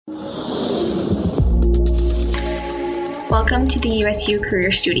Welcome to the USU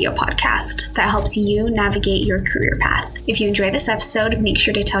Career Studio podcast that helps you navigate your career path. If you enjoy this episode, make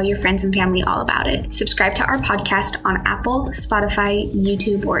sure to tell your friends and family all about it. Subscribe to our podcast on Apple, Spotify,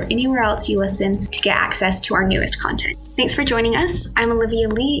 YouTube, or anywhere else you listen to get access to our newest content. Thanks for joining us. I'm Olivia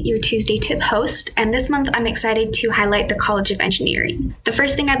Lee, your Tuesday Tip host, and this month I'm excited to highlight the College of Engineering. The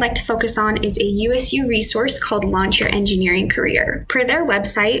first thing I'd like to focus on is a USU resource called Launch Your Engineering Career. Per their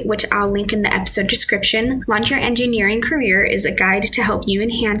website, which I'll link in the episode description, Launch Your Engineering Career is a guide to help you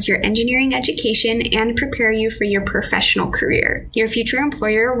enhance your engineering education and prepare you for your professional career. Your future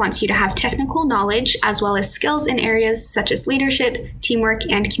employer wants you to have technical knowledge as well as skills in areas such as leadership, teamwork,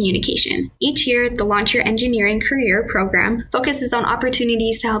 and communication. Each year, the Launch Your Engineering Career program focuses on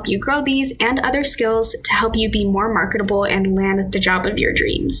opportunities to help you grow these and other skills to help you be more marketable and land the job of your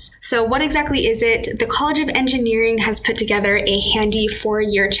dreams. So what exactly is it? The College of Engineering has put together a handy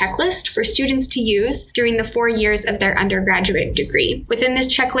 4-year checklist for students to use during the 4 years of their undergraduate degree. Within this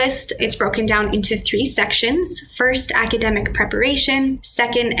checklist, it's broken down into 3 sections. First, academic preparation,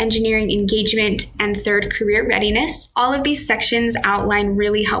 second, engineering engagement, and third, career readiness. All of these sections outline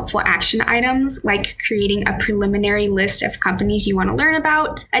really helpful action items like creating a preliminary list of companies you want to learn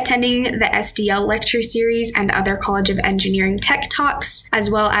about, attending the SDL lecture series and other College of Engineering tech talks, as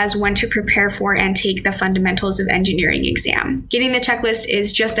well as when to prepare for and take the Fundamentals of Engineering exam. Getting the checklist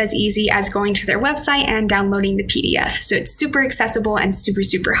is just as easy as going to their website and downloading the PDF, so it's super accessible and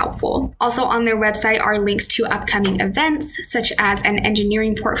super helpful. Also on their website are links to upcoming events, such as an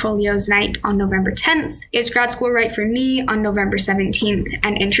Engineering Portfolios Night on November 10th, Is Grad School Right for Me on November 17th,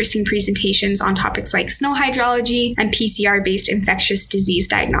 and interesting presentations on topics like snow hydrology and PCR-based infectious disease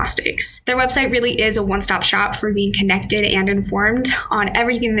diagnostics. Their website really is a one-stop shop for being connected and informed on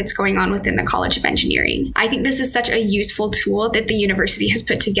everything that's going on within the College of Engineering. I think this is such a useful tool that the university has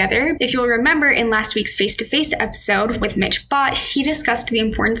put together. If you'll remember in last week's face-to-face episode with Mitch Bott, he discussed the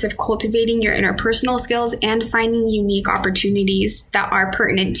importance of cultivating your interpersonal skills and finding unique opportunities that are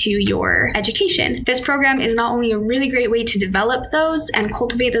pertinent to your education. This program is not only a really great way to develop those and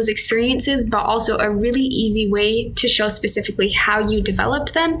cultivate those experiences, but also a really easy way to show specifically how you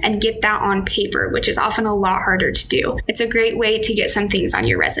developed them and get that on paper, which is often a lot harder to do. It's a great way to get some things on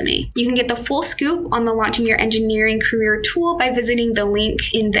your resume. You can get the full scoop on the Launching Your Engineering Career tool by visiting the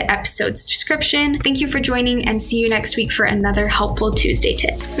link in the episode's description. Thank you for joining and see you next week for another helpful Tuesday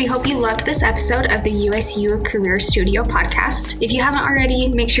tip. We hope you loved this episode of the USU Career Studio podcast. If you haven't already,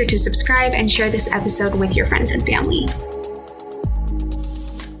 make sure to subscribe and share this episode with your friends and family.